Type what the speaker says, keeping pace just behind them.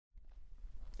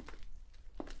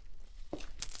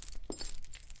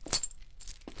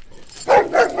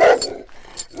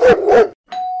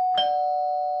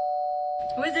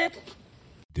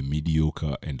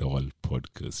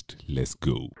Let's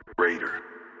go. Raider.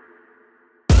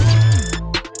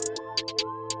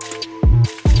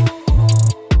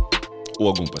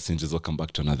 Welcome, passengers. Welcome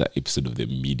back to another episode of the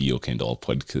Mediocre and All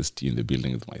podcast. In the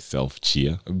building with myself,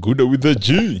 Chia. Good with the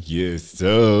G. Yes,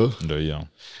 sir. Ndo yeah.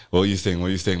 What are you saying? What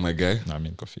are you saying, my guy? I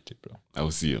mean coffee, bro. I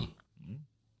will see you.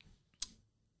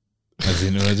 As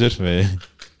in, unajua tume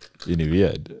ini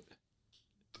weird.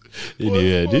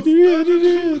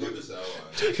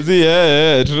 See,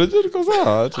 yeah,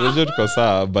 tunajua tuko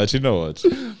sawa, but you know what?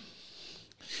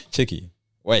 Cheki,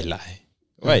 why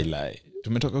lie?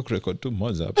 Tumetoka kurecord tu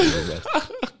moja hapo,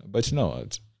 but you know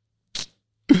what?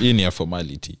 Hii ni a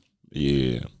formality.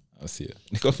 Yeah. Asia.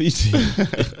 Niko fiti.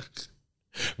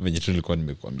 Venye tu nilikuwa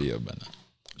nimekuambia bana.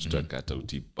 Tutakata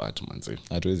utipart manze.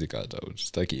 Hatuwezi cut out.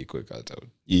 Sitaki iko cut out.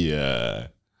 Yeah.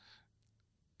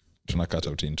 Tuna cut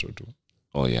out intro tu.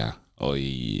 Oh yeah. Oh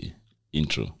yeah.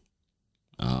 Intro.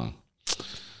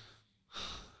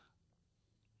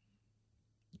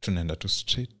 Tunaenda tu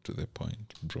straight to the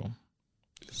point, bro.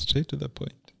 Straight to the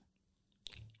point.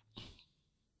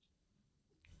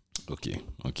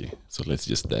 Okay. So let's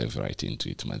just dive right into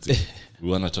it, manze. We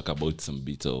want to talk about some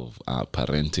bit of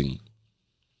parenting,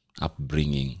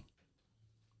 upbringing.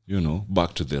 You know,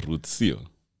 back to the roots here.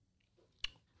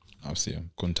 I'll see you.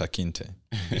 Kunta kinte.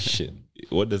 Shit.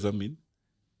 What does that mean?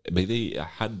 By the way, I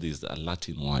had this a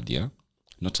Latin word, yeah?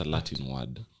 Not a Latin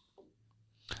word.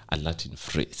 A Latin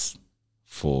phrase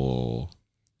for...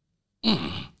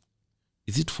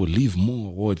 Is it for live more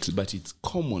or what? But it's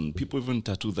common. People even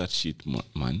tattoo that shit, man.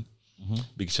 Mm-hmm.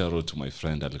 Big shout out to my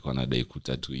friend alikuwa anadai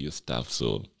kutattoo your stuff.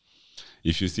 So,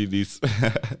 if you see this,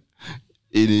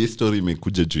 any story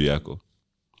imekuja juu yako.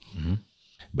 Mm-hmm.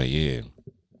 But yeah,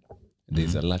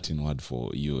 there's a Latin word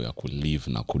for hiyo ya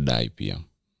kulive na kudai pia.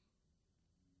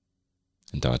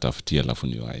 Nitawatafutia alafu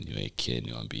niweke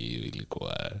niwaambie hiyo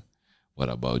ilikuwa what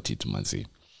about it, manzi.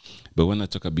 But when I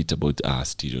talk a bit about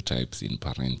stereotypes in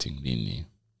parenting, nini?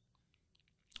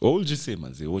 What would you say,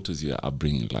 manzi? What was your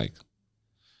upbringing like?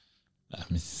 I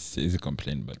mean, easy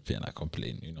complain, but pia na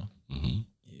complain, you know. Mm-hmm.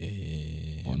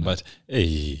 Yeah. But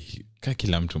hey,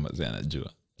 kila mtu mazee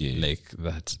anajua. Yeah. Like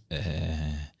that.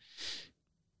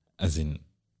 As in,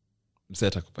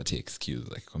 mseta kupatia excuse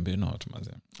like kwambia no watu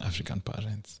mazee African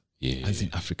parents. Yeah. As in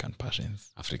African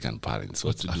parents. African parents.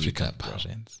 What's African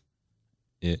parents?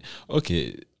 Yeah.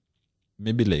 Okay.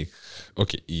 Maybe like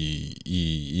okay,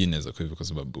 hii inaweza kwa hivyo kwa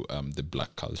sababu the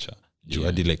black culture. Juu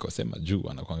hadi like wasema juu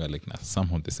wanakuanga like na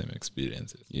some of the same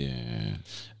experiences. Yeah.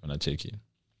 Unacheki.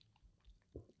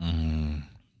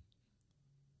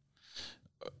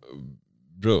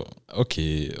 Bro,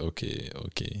 okay.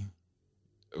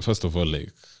 First of all,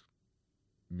 like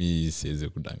mi siwezi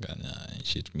kudanganya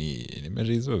shit, mi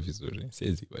nimerizwa vizuri,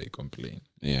 siwezi why complain.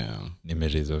 Yeah.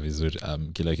 Nimerizwa vizuri,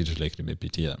 kila kitu like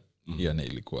nimepitia. Hiyo na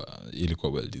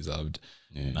ilikuwa well deserved.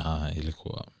 Yeah. Na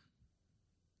ilikuwa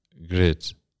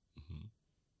great.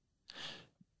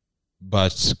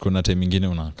 But kuna time nyingine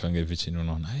unakanga hivi chini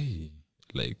unaona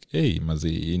hey mazi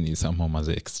hii ni somehow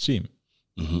mazi extreme.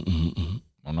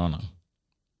 Unaona?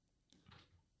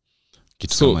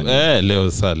 So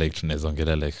leo saa like tunaweza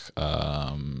ongelea like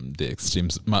the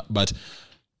extremes but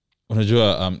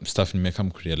unajua stuff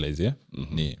nimekam kurealize yeah?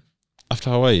 Ni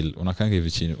after a while unakanga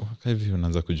hivi chini hivi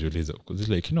unaanza kujiuliza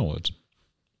because like you know what,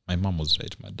 my mom was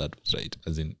right, my dad was right,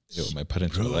 as in my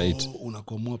parents were right.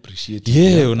 Unakuwa more appreciate.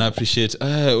 Yeah, una appreciate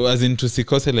as in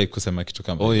tusikose like kusema kitu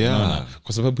kama yeah.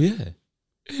 Kwa sababu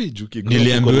Juki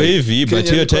niliambiwa hivi but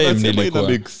hiyo time nilikuwa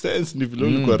make sense ni vile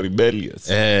ulikuwa rebellious.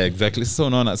 Exactly. So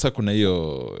unaona sasa kuna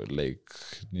hiyo like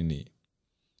nini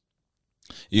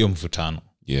hiyo mvutano.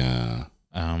 Yeah.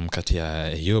 Kati ya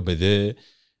hiyo by the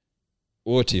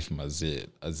what if mazee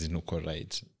azinuko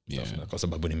right. Yeah. Kwa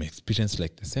sababu nime experience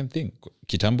like the same thing.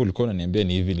 Kitambo ulikuwa unaniambia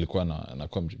ni hivi, nilikuwa na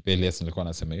kwa rebellious, nilikuwa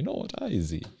nasema you know what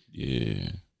easy.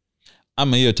 Yeah.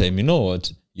 Ama hiyo time you know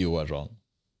what you were wrong.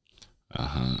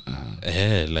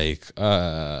 Like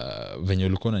venye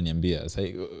ulikuwa unaniambia sasa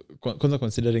kwanza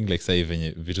considering like sasa venye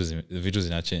vitu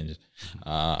zina change.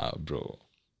 Bro.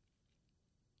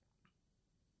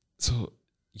 So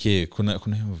yeah,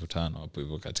 kuna hiyo mvutano hapo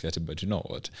hivyo katikati, but you know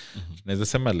what, tunaweza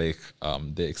sema like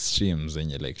the extremes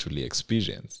zenye like truly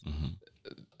experience.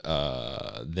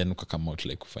 Then come out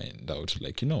like find out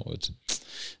like you know what,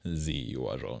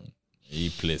 you are wrong, hii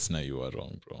place now you are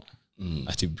wrong, bro.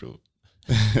 Ati bro.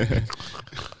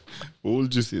 What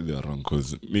would you say they are wrong?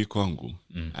 Because me kwangu,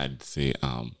 I'd say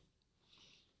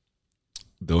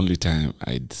the only time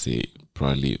I'd say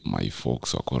probably my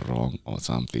folks wako wrong or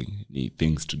something, ni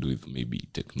things to do with maybe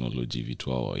technology vitu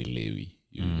wao elewi,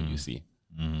 you see.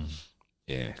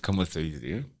 Yeah, kama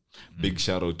saizi Big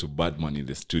shout out to Badman in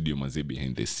the studio, mazi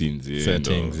behind the scenes.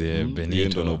 Settings,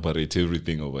 Benito. And operate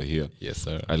everything over here. Yes,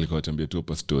 sir. Alikuwa tuambia tu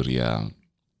hapa story ya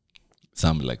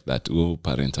something like that.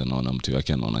 Parent anaona mtu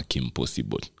wake anaona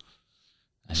impossible.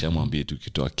 Ashamwambia tu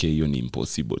kitoa K hiyo ni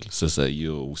impossible. Sasa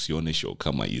hiyo usione show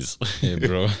kama hizo. Hey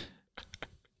bro.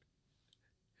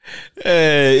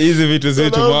 Hizi vitu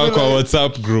zetu kwa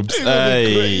WhatsApp groups.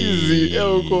 Crazy.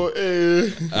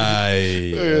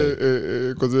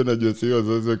 Kwa sababu najua sio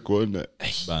zote kuona.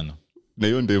 Bana. Na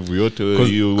hiyo ndevu yote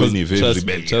hiyo ni very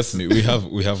rebellious. Trust me,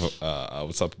 we have a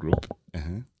WhatsApp group.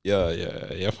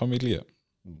 Yeah, familia.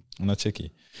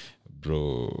 Unacheki.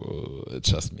 Bro,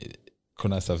 trust me.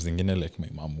 Kuna stuff zingine like my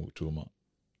mom hutuma.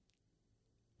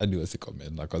 Hadi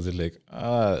wasicomment na cause like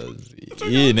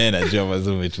hii nena jua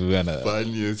mazume tuana.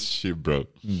 Funniest shit, bro.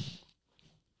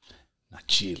 Na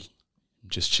chill. I'm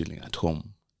just chilling at home.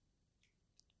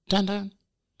 Tanda.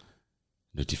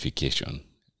 Notification.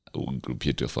 Group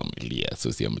yetu ya familia. So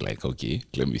I'm like, okay,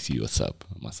 let me see what's up.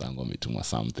 Masango ametuma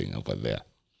something over there.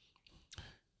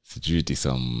 Security,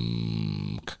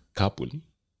 some couple,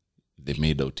 they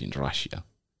made out in Russia.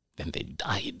 Then they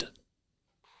died.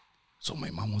 So my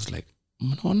mom was like,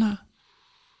 mnaona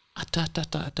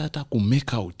ata ku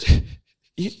make out.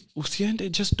 Usiende,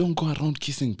 just don't go around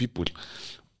kissing people.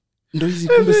 Ndo hizi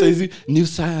kumbe saizi new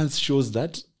science shows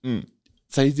that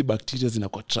saizi bacteria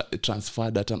zinakuwa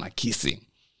transferred hata na kissing.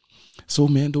 So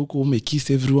umeenda huko umekiss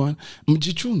everyone,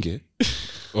 mjichunge.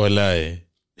 Walai.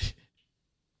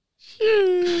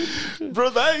 Bro,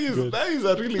 that is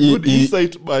a really good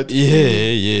insight, but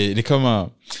yeah ni kama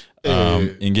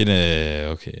ingine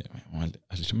okay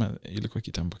alisema ilikuwa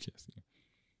kitambo kiasi.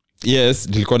 Yes,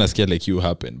 nilikuwa nasikia like you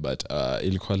happen, but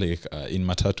ilikuwa like in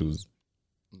matatus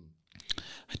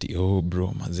ati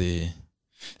bro maze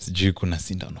sijui kuna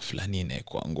sindano fulani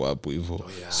inaekwangu hapo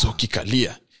hivyo. So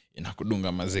kikalia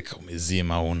inakudunga mazeka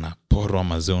umezima unaporwa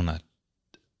maze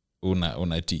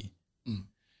una tea.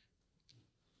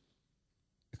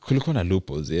 Kulikuwa na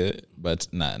loopholes,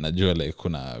 but najua like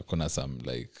kuna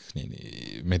some like nini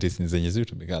medicines zenye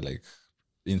zitumika like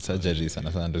in surgery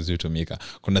sana ndo zitumika.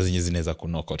 Kuna zenye zinaweza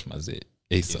knock out maze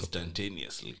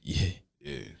instantaneously. Yeah.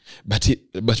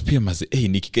 But pia maze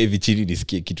nikikaa hivi chini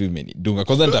nisikie kitu imenidunga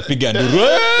kwanza nitapiga nduru.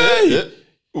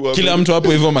 Kila mtu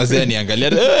hapo hivyo maze aniangalia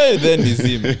then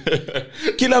nizime.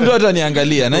 Kila mtu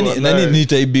ataniangalia nani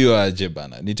nitaibiwa aje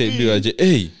bana, nitaibiwa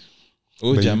aje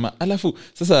jamaa. Alafu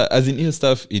sasa as in hiyo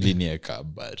stuff ilinieka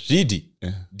baridi.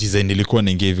 Design ilikuwa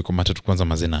naingia hivi kwa matatu kwanza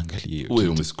maze naangalia. Wewe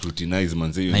umescrutinize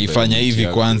manze hiyo. Naifanya hivi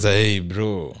kwanza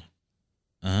bro.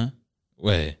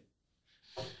 We.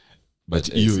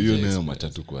 But you know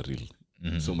matatu kwa real.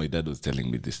 So my dad was telling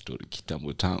me this story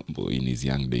kitambo in his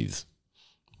young days.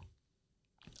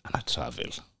 Ana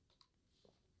travel.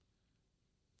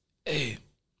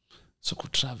 So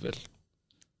could travel.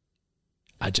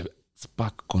 Aja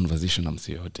spark conversation na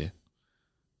mse yote.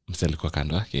 Mse alikuwa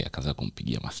kando yake akaanza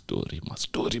kumpigia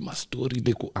mastori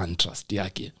ile ku untrust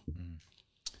yake.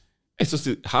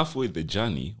 So halfway the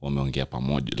journey wameongea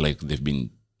pamoja, like they've been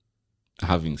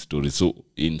having stories. So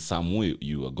in some way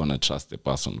you are gonna trust the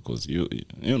person because you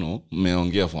know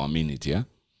mmeongea for a minute. Yeah,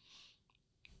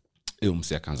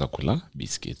 mse akaanza kula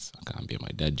biscuits, akaambia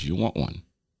my dad, do you want one?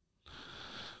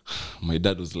 My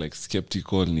dad was like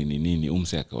skeptical nini.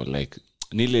 Mse akawa like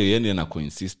nile yeye ana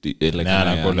coinsist like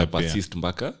ana persist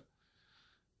mpaka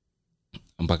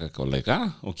kwa like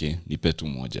okay nipe tu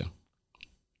moja.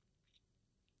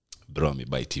 Bro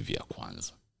amebuy TV ya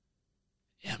kwanza.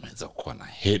 Ameanza kuwa na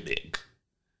headache.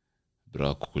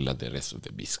 Bro kukula the rest of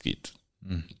the biscuit.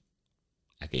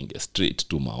 Akaingia straight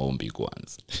to maombi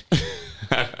kwanza.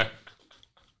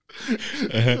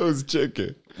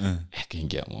 Usicheke.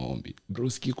 Akaingia maombi. Bro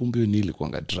siki kumbe nili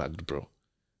kuanga drugged bro.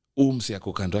 Msi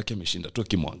yako kando yake ameshinda tu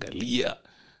akimwangalia.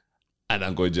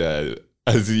 Anangoja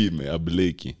azime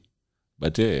ableki.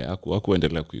 But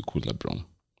hakuendelea kuikula bro.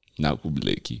 Na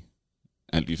kubleki.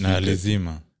 Na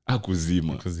alizima.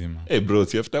 Hakuzima. Bro,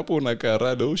 si after hapo unakaa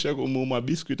rada ushakumuma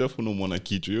biscuit afu unamwona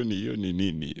kitu. Hiyo ni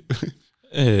nini?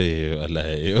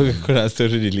 Walai. Kuna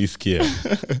story nilisikia.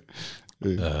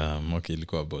 Okay,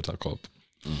 ilikuwa about a cop.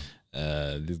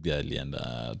 This guy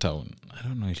alienda town. I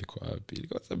don't know ilikuwa wapi.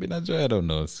 Ilikuwa Sabina Joy, I don't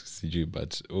know. Sijui,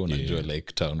 but unajua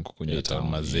like town kukunywa town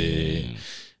mazee.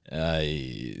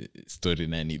 Story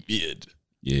nani beard.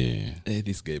 Yeah.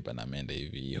 This guy bana ameenda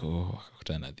hivi.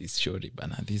 Akakutana this shorty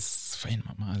bana, this fine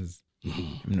mamas.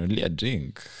 Mnulia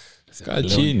drink. Kaa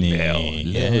chini.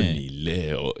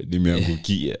 Leo.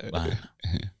 Nimeangukia.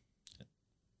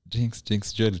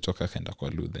 Drinks Joy alitoka kaenda kwa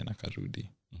Lu then akarudi.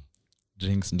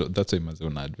 Drinks, that's why maze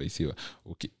una advise.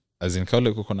 Okay. As in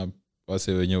kaule kuko na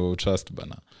wase wenye trust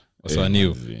bana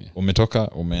wasaniu umetoka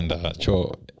umeenda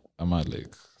choo ama like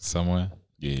somewhere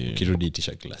kirudi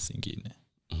itisha glasi nyingine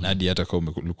na hadi hata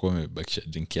kama ulikuwa umebakisha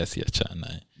drink kiasi ya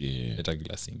chana leta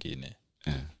glasi nyingine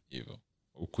hivyo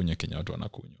ukunywe Kenya watu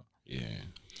wanakunywa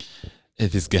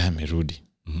this guy amerudi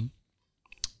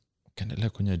ukaendelea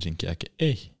kunywa drink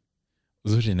yake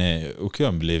uzuri na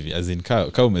ukiwa mlevi as in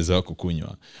ka umezoea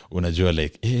kukunywa unajua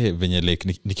like venye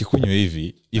like nikikunywa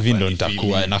hivi ndo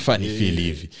nitakuwa nafaa ni feel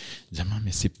hivi jamaa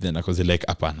amesip then akoze like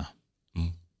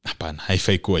hapana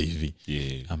haifai kuwa hivi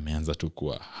ameanza tu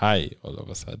kuwa high all of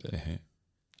a sudden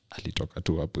alitoka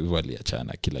tu hapo hivyo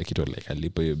aliachana kila kitu like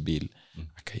alipo hiyo bill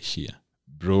akaishia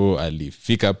bro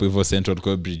alifika hapo hivyo Central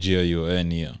kwa bridge hiyo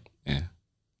hiyo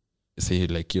say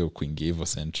like hiyo kuingia hivyo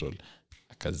Central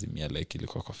akazimia like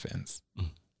ilikuwa kwa fence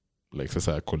like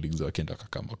sasa colleagues wake ndo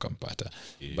akampata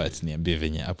but niambie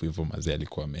venye hapo hivyo mazee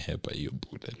alikuwa amehepa hiyo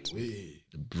bullet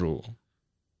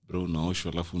bro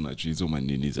naoshwa alafu unachuizo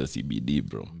manini za CBD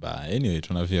bro anyway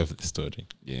tuna view of the story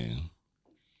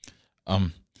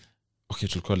okay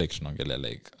tulikuwa like tunaongelea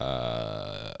like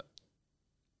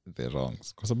the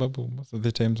wrongs kwa sababu most of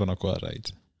the times wanakuwa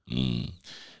right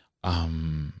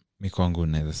mi kwangu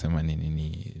naweza sema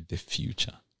ni the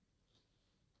future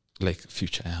like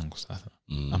future yangu sasa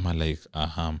ama like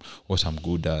what I'm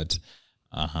good at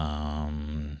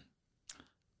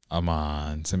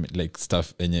ama niseme like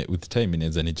stuff enye with time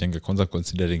inaweza nijenge kwanza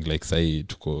considering like sai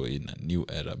tuko in a new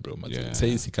era bro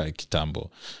sai sika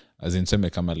kitambo as in seme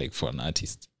kama like for an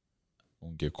artist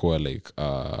ungekuwa like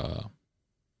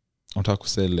unataka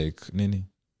kusell like nini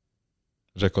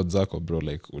records zako bro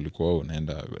like ulikuwa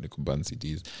unaenda ni kuban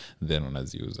CDs then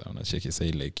unaziuza unacheki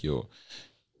sai like yo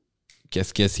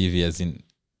kiasi hivi as in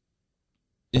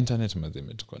internet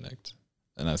mazime to connect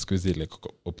and squeeze like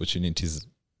opportunities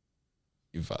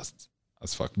vast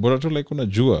as fuck bora tu like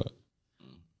unajua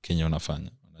Kenya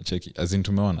unafanya unacheki as in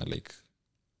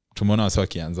tumeona wasa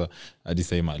kianza hadi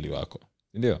sasa mali wako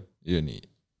ndio hiyo ni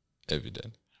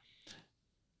evident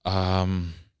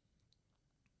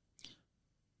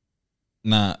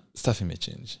na stuff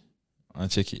imechange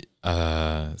unacheki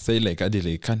say like hadi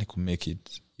like can you make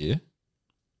it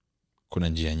kuna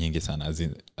njia nyingi sana as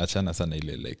in achana sana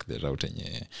ile like the route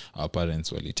yenye our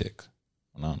parents walitake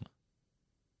unaona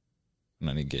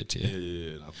unaniget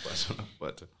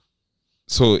napata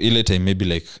so ile time maybe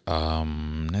like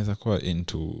naweza kuwa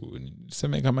into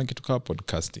sema kama kitu kama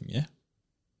podcasting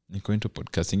niko into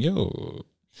podcasting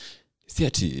si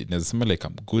ati naweza sema like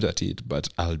I'm good at it but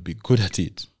I'll be good at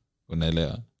it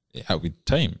unaelewa with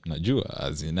time najua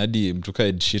as in hadi mtu ka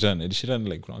Ed Sheeran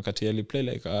like kuna wakati aliplay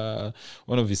like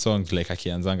one of his songs like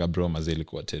akianzanga bro mazee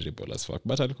ilikuwa terrible as fuck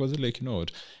but alikuwa like you know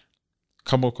what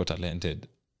kama uko talented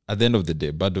at the end of the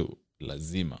day bado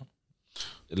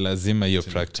lazima hiyo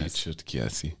practice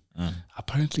kiasi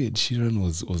apparently Ed Sheeran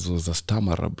was a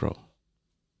stammerer bro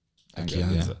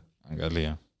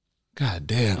angalia god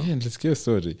damn let's get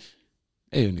story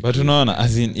but unaona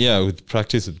as in with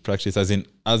practice as in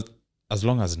as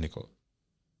long as niko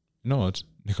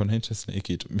na interest na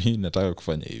kitu mimi nataka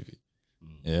kufanya hivi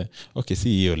okay see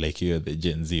hiyo like hiyo the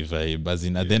Gen Z vibe as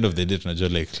in at the end of the day tunajua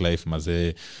like life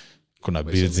mazee kuna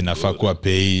bills zinafaa kuwa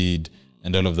paid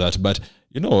and all of that but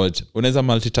you know what unaweza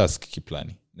multitask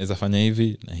kiplani unaweza fanya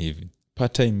hivi na hivi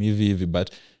part time hivi but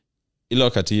ile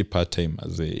wakati part time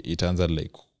mazee itaanza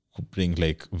like bring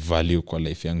like value kwa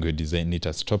life yangu ya design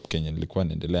nita stop Kenya nilikuwa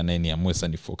naendelea na niamue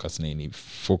sana focus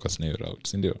na hiyo route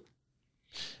si ndio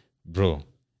bro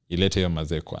ilete hiyo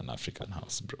mazee kwa an African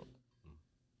house bro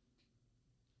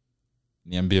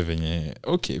niambie venye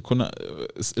okay kuna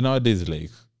nowadays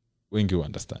like wengi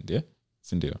understand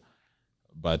si ndio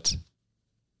but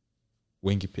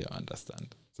wengi pia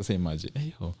understand sasa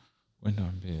imagine when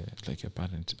niambie like a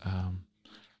parent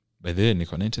by the way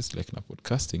niko na interest like na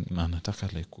podcasting na nataka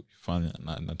like kufanya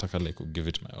na nataka like give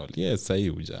it my all yes sahi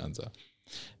hujaanza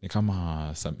ni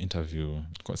kama some interview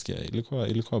kusikia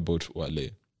ilikuwa about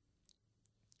Wale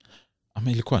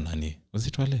ama ilikuwa nani was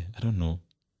it Wale I don't know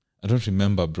I don't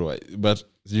remember bro but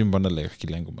sijui mbona like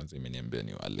kilengo manzi imeniambia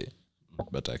ni Wale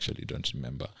but I actually don't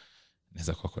remember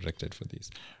naweza kuwa corrected for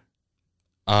this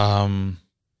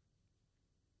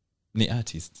ni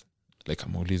artist like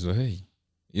ameulizwa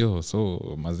so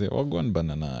mazee wagwan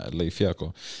bana na life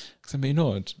yako akasema you know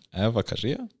what I have a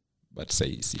career but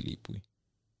say silipwi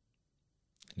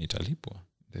nitalipwa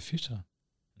the future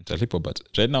nitalipwa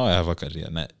but right now I have a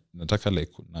career na nataka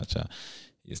like kunacha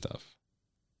hii stuff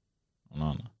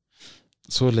unaona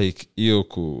so like hiyo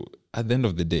at the end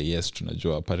of the day yes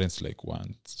tunajua parents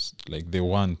like they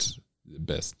want the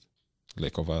best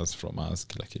like of us from us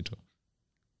kila kitu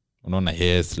unaona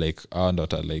yes like ndo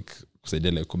like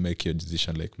kusaidia like make your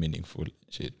decision like meaningful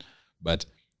shit. But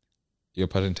your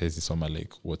parent has soma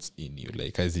like what's in you,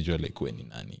 like azijua like when ni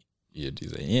nani your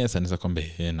design. Yes, anaweza kwamba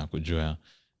na kujua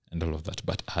and all of that,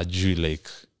 but hajui like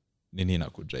nini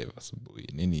inakudrive asubuhi,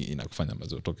 nini inakufanya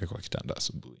mazo utoke kwa kitanda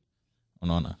asubuhi,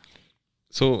 unaona?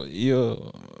 So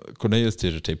kuna hiyo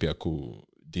stereotype ya ku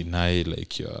deny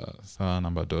like your son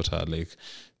or daughter like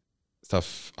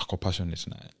stuff ako passionate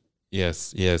na.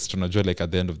 Yes, tunajua like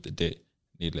at the end of the day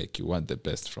ni like you want the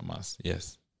best from us.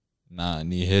 Yes, na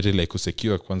ni heri like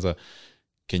usecure kwanza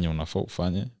Kenya unafaa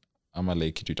ufanye, ama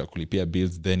like kitu itakulipia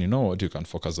bills, then you know what, you can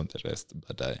focus on the rest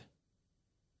baadaye.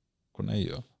 Kuna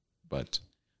hiyo, but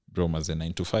bro maze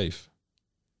 9 to 5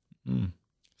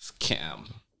 scam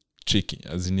tricky,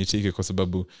 as in tricky kwa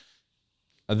sababu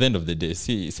at the end of the day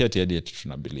si ati hadi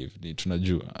tuna believe ni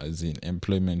tunajua as in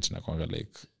employment na kwanga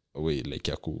like a way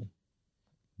like ya ku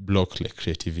block like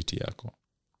creativity yako,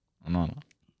 unaona?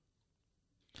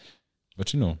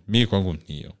 But you know mimi kwangu ni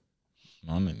hiyo,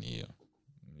 naona ni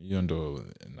hiyo ndo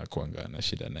na kwanga na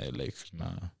shida nayo like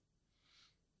na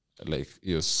like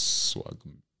hiyo swag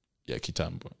ya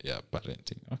kitambo ya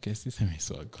parenting. Okay, sisemi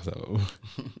swag kwa sababu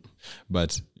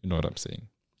but you know what I'm saying.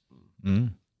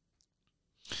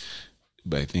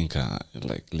 But I think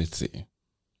like let's say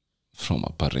from a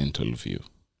parental view,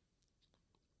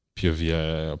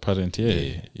 POV parent,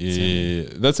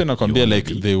 that's when I can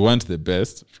like they want the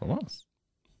best from us.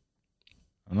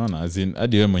 Unaona, as in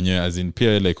hadi wewe mwenyewe as in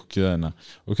pia like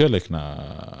ukiwa like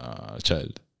na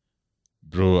child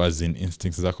bro, as in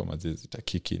instincts zako mazizi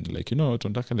zitakiki in like you know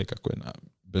tunataka like akwe na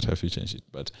better future and shit.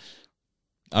 But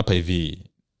hapa hivi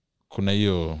kuna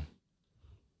hiyo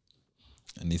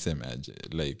niseme aje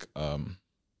like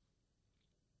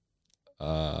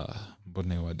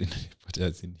mbona wadi nipatia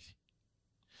zini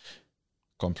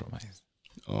compromise.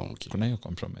 Okay. Kuna hiyo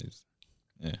compromise.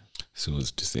 Yeah. So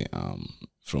as to say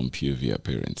from POV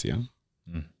parents, yeah.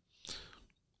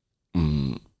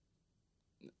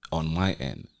 On my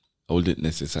end, I wouldn't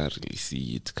necessarily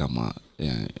see it kama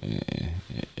a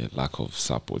lack of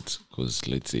support, because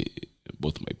let's say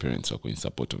both my parents are in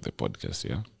support of the podcast,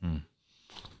 yeah.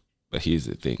 But here's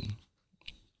the thing: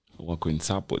 wako in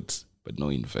support but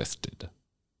no invested.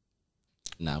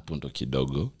 Na hapo ndo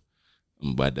kidogo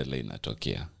mbadala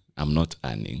inatokea. I'm not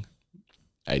earning.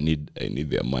 I need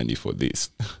their money for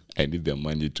this. I need their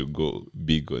money to go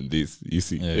big on this. You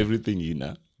see,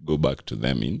 everything go back to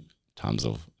them in terms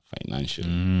of financial.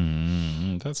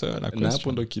 That's a question. Na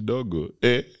hapo ndo kidogo.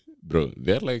 Bro,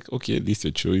 they're like, okay, this is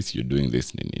your choice. You're doing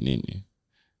this, nini.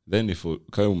 Then if you're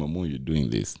doing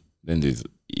this, then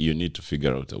you need to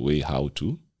figure out a way how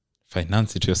to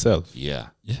finance it yourself. Yeah.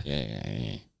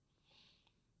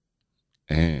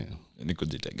 Ni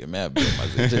kujitegemea bro,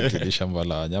 mazinje shamba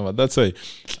la wanyama. That's why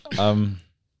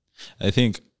I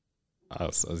think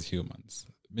us as humans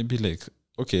maybe like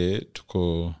okay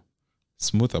tuko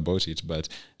smooth about it, but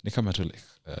ni kama tu like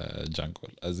jungle,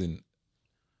 as in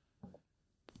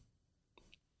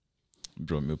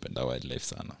bro mi upenda wildlife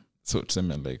sana. So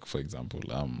tuseme like for example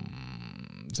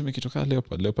tuseme kitu kama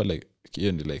leopard like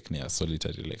hiyo ni like ni a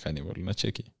solitary like animal,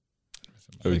 unacheki.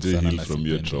 Heal from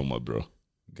your trauma bro.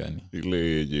 Gani? Ile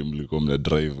yenye mlikuwa mna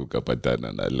drive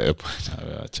ukapatana na leopard.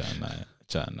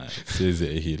 Achana.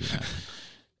 Siwezi heal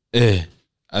na.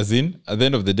 As in at the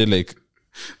end of the day like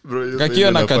bro,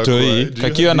 kakiwa na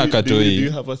katoi. Do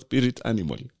you have a spirit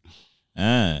animal?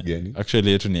 Gani?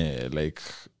 Actually yetu ni like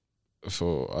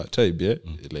for a tribe, yeah?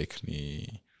 Like ni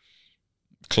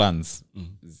clans.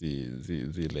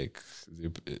 Zi like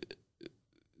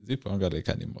zipanga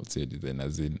like animals, yeah, design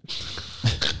as in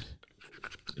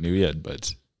ni weird,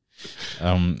 but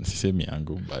sisemi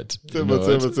yangu, but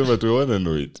sema tu wanna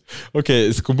know it.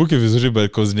 Okay, sikumbuki vizuri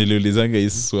but cause niliulizanga hii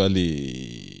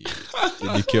swali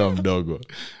nikiwa mdogo.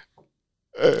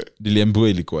 Niliambiwa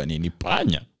ilikuwa nini,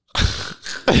 panya.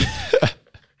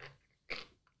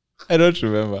 I don't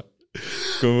remember.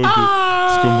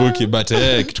 Sikumbuki but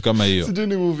kitu kama hiyo. Sijui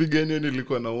ni movie gani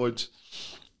nilikuwa na watch.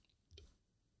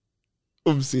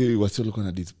 Wasi walikuwa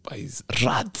na despise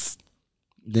rats.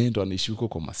 Then wanishuko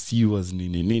kwa masiwas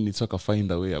nini so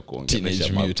akafind a way ya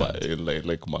kuongelesha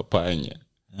like mapanya.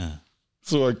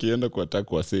 So akienda kwa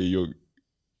attack wase hiyo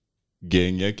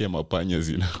gang yake mapanya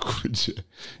zinakuja.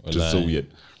 Just so weird.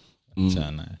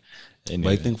 Anyway. But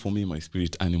I think for me my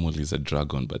spirit animal is a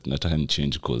dragon, but nataka ni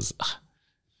change cause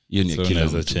hiyo ni so kila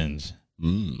mtu change.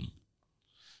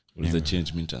 Unaweza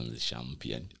change mintanzi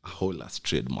champion. A whole as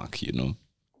trademark, you know.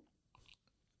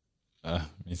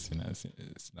 Mi sina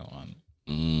one.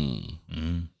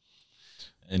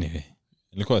 Anyway,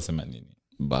 nilikuwa sema nini?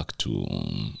 Back to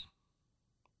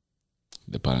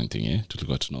the parenting,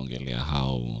 tulikuwa tunaongelea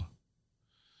how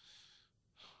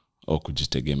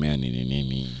kujitegemea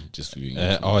nini just doing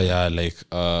like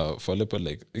for leopard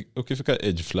like ukifika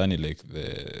age flani like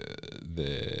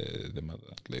the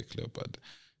mother like leopard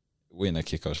when I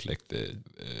kick out like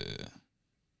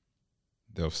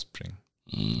the offspring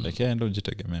like ndo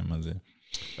jitegemea mazee.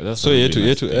 So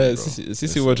yetu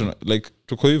sisi watu like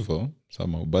tuko hivyo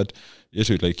somehow but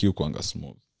yetu like you kuanga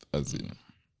smooth as in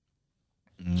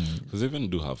because even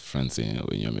do have friends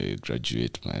when you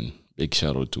graduate man. Big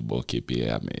shout out to Boke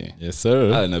pia yes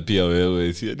sir na pia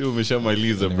wewe si ndio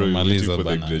umeshamaliza bro for the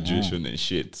bana. graduation and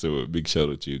shit, so big shout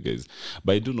out to you guys.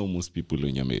 But I do know most people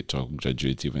when you talk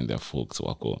graduate even their folks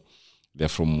wako they're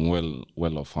from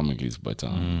well off families but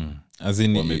as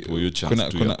in kuna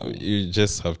you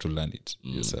just have to learn it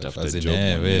yourself as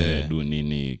in do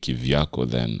nini kivyako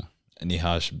then ni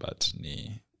harsh but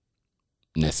ni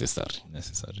necessary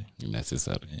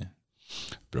yeah.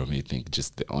 Bro, I think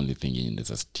just the only thing in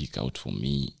that stick out for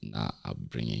me na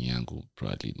upbringing yangu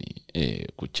probably ni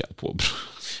kuchapwa bro.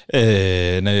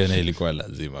 Na ilikuwa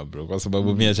lazima bro kwa sababu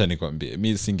mimi acha nikwambie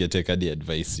mimi singeteka the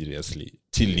advice seriously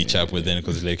till ni chapwe then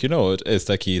because like you know what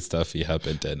staki stuff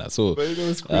happened tena so but it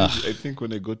was crazy. I think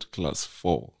when I got to class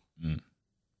 4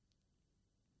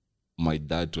 my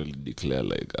dad will declare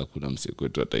like hakuna mse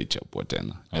kwetu ataichapwa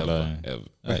tena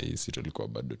ever. Si tulikuwa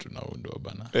bado tunaundwa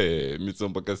bana mimi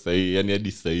mpaka sahi yani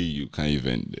hadi sahi you can't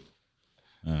even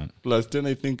plus then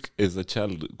I think as a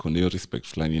child kuna hiyo respect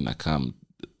flani na come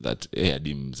that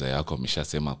hadi mzee yako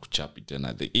ameshasema kuchapi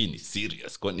tena hii ni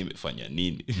serious kwa nimefanya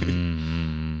nini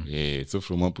so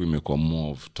from hapo imekuwa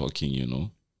more of talking you know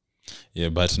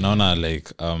yeah but naona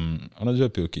like unajua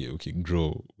pia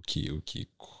ukigrow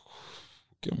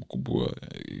mkubwa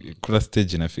kuna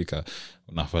stage inafika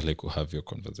unafaa like have your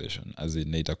conversation as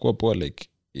in itakuwa poa like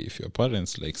if your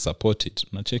parents like support it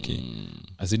unacheki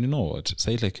as in you know what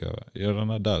say like you're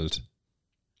an adult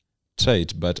try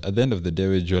it but at the end of the day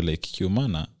you're like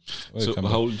humana so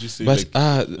how would you say but like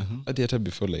at the time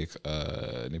before like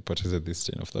nipoteze this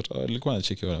chain of thought nilikuwa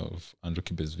nacheki one of Andrew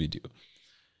Kibe's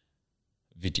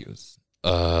videos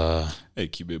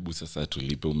Kibebu sasa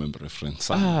tulipe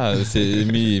umemreference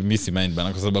mi si mind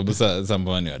bana kwa sababu sasa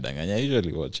mbona ni wadanganya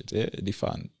usually watch it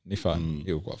ni fun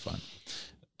hiyo kwa fun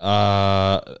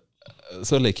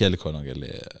so like alikuwa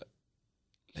anaongelea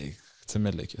like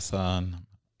sema like your son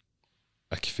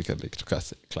akifika like to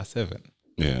class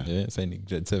 7 sasa ni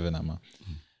grade 7 ama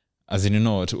as in you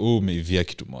know what umeivia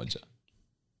kitu moja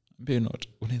you know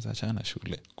unaweza achana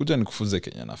shule kuja nikufunze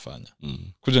Kenya nafanya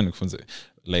kuja nikufunze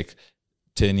like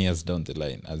 10 years down the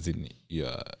line as in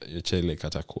your child like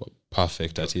atakuwa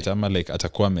perfect at it ama like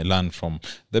atakuwa learn from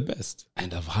the best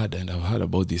and I've heard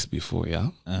about this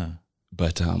before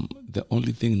but the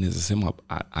only thing necessary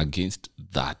against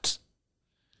that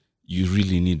you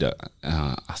really need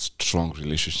a strong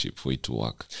relationship for it to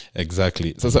work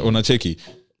exactly sasa unacheki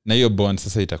na hiyo bond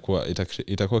sasa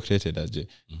itakuwa created aje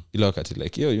ila wakati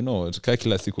like you know what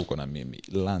kila siku uko na mimi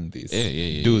learn this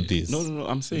do this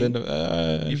no I'm saying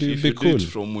then, if you cool. Do it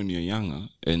from when you're younger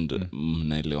and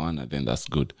mnaelewana then that's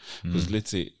good because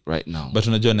let's say right now but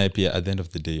unajua na pia at the end of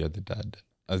the day you're the dad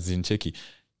as in cheki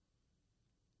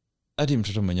hadi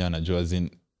mtoto mwenyewe anajua as in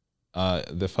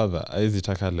the father haizi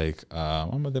taka like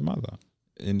mama the mother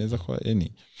inaweza kuwa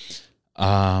any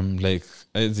like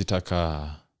haizi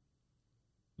taka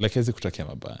like haizi kutakia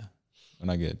mabaya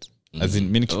una get as in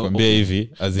mimi nikikwambia hivi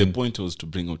as in the point was to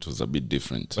bring out was a bit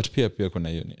different but pia kuna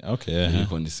hiyo ni okay you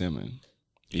can say man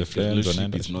if the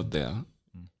relationship is not there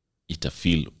it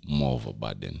feel more of a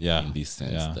burden in this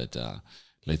sense that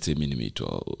let's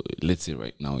say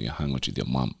right now you're hanging out with your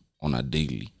mom on a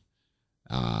daily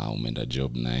umeenda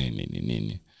job naye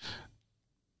nini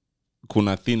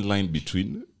kuna thin line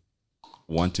between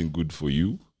wanting good for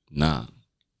you na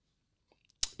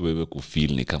wewe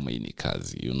kufeel ni kama hii ni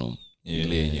kazi you know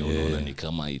ile yenye unaona ni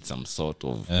kama it's some sort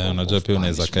of unajua pia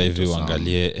unaweza kaa hivi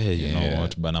uangalie you know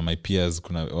what bana my peers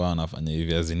kuna wanafanya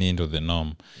hivi as in ndo the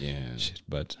norm shit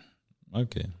but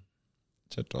okay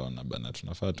chataona bana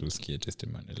tunafaa tusikie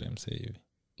testimony ile msee hivi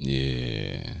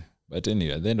but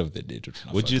anyway at the end of the day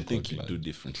tunafaa what do you think you do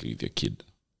differently with your kid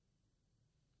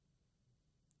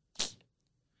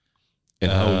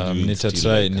and how do you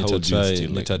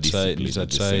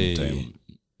nitatry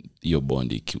your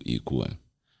bond ikuwe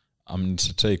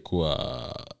nitatry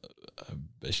kuwa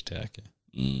best yake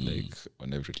like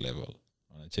on every level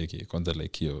unacheki kwanza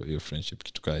like hiyo friendship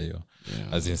kitu kaa hiyo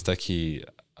as in staki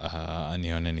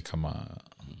anione ni kama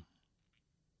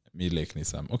me like ni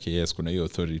some okay yes kuna hiyo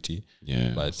authority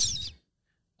but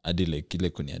adi like ile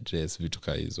kuni address vitu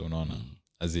kaa hizo unaona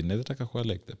as in naweza taka kuwa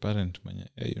like the parent mwenye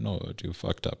hey you know what you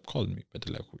fucked up call me but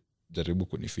like jaribu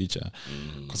kunificha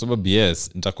kwa sababu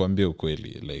yes nitakwambia ukweli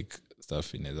like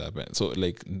stuff inaweza happen so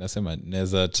like nasema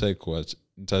naweza try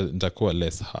nitakuwa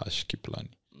less harsh kiplani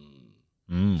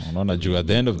unaona juu at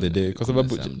the end of the day kwa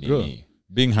sababu bro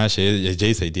being harsh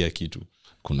haijasaidia kitu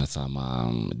kuna some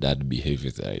dad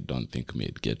behaviors that I don't think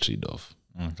may get rid of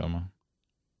kama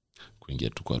kuingia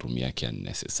tu kwa room yake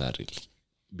unnecessarily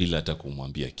bila hata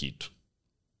kumwambia kitu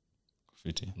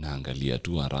fiti naangalia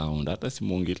tu around hata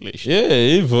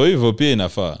simuongeleshe hivyo pia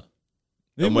inafaa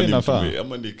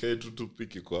ama nikae tu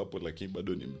tupiki kwa hapo lakini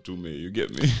bado ni mtume you get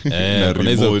me kuna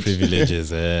hizo privileges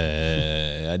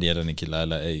hadi hata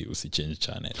nikilala usichange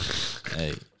channel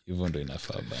hivyo ndo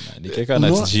inafaa bana nikeka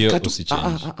na tijio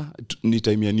usichange ni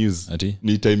time ya news ati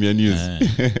ni time ya news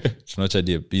tunacha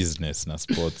dia business na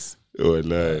sports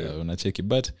wallahi unacheki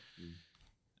but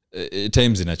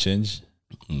times ina change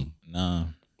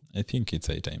na I think it's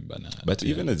a time bana but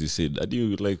even as you said I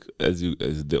do like as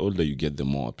the older you get the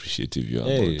more appreciative you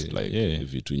are about like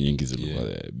vitu nyingi zilikuwa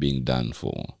being done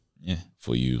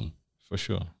for you for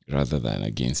sure rather than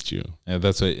against you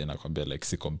that's why inakwambia like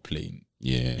si complain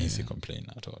si complain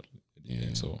at all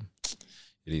so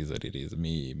it is what it is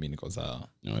me niko sawa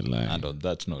and on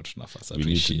that note tunafasa we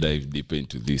need to dive deeper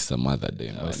into this some other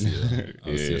day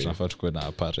sio tunafaa tukue na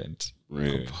apparent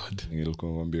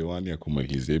nilikuwa ngombe wani ya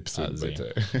kumaliza episode but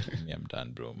I'm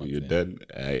done bro you're done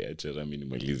achara mimi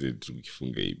nimalize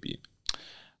tukifunga hivi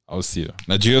au sio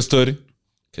na jio story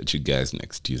catch you guys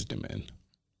next Tuesday man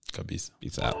kabisa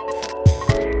peace out